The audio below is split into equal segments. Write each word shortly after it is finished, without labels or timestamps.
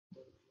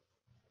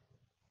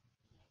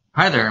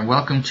Hi there, and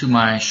welcome to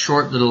my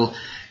short little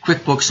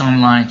QuickBooks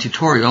Online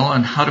tutorial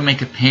on how to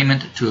make a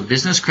payment to a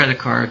business credit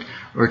card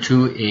or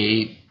to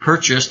a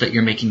purchase that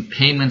you're making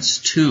payments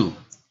to.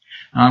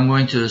 I'm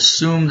going to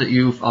assume that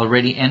you've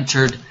already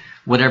entered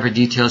whatever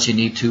details you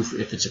need to,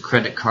 if it's a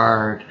credit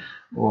card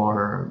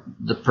or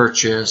the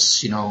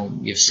purchase,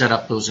 you've set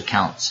up those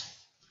accounts.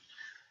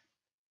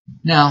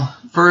 Now,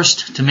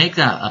 first, to make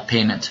that a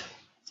payment,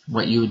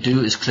 what you would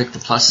do is click the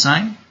plus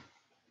sign.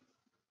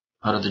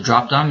 Out of the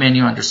drop-down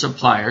menu under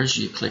Suppliers,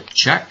 you click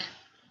Check.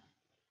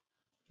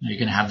 You're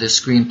going to have this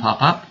screen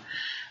pop up.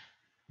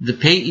 The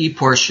payee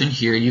portion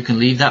here, you can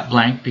leave that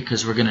blank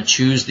because we're going to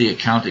choose the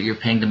account that you're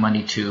paying the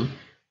money to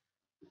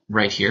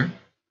right here.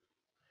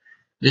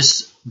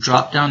 This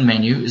drop-down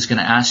menu is going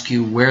to ask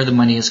you where the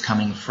money is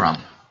coming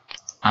from.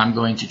 I'm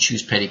going to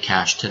choose petty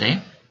cash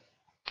today.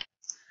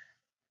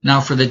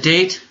 Now for the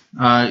date,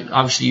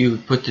 obviously you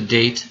put the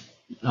date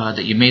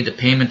that you made the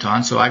payment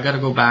on. So I got to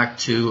go back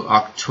to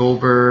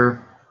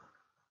October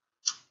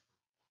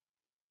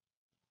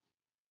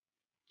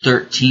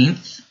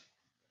 13th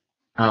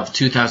of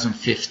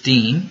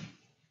 2015.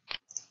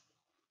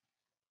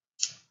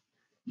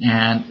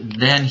 And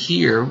then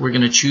here we're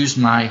going to choose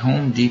my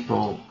Home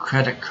Depot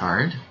credit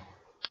card.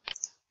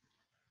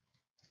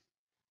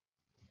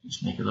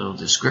 Just make a little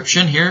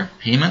description here.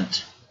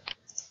 Payment.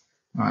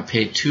 I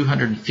paid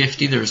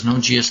 $250. There was no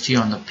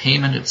GST on the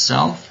payment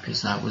itself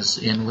because that was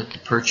in with the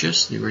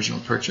purchase, the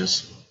original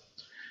purchase.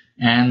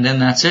 And then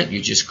that's it.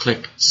 You just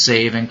click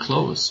Save and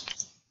Close.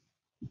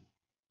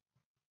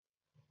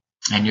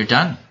 And you're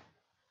done.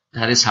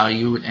 That is how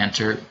you would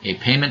enter a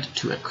payment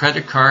to a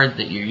credit card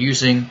that you're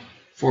using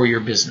for your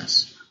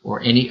business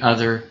or any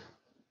other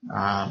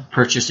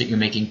purchase that you're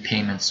making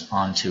payments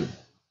onto.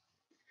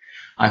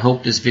 I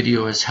hope this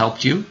video has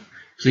helped you.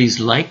 Please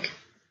like,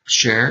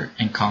 share,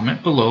 and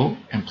comment below,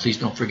 and please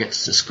don't forget to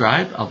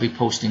subscribe. I'll be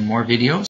posting more videos.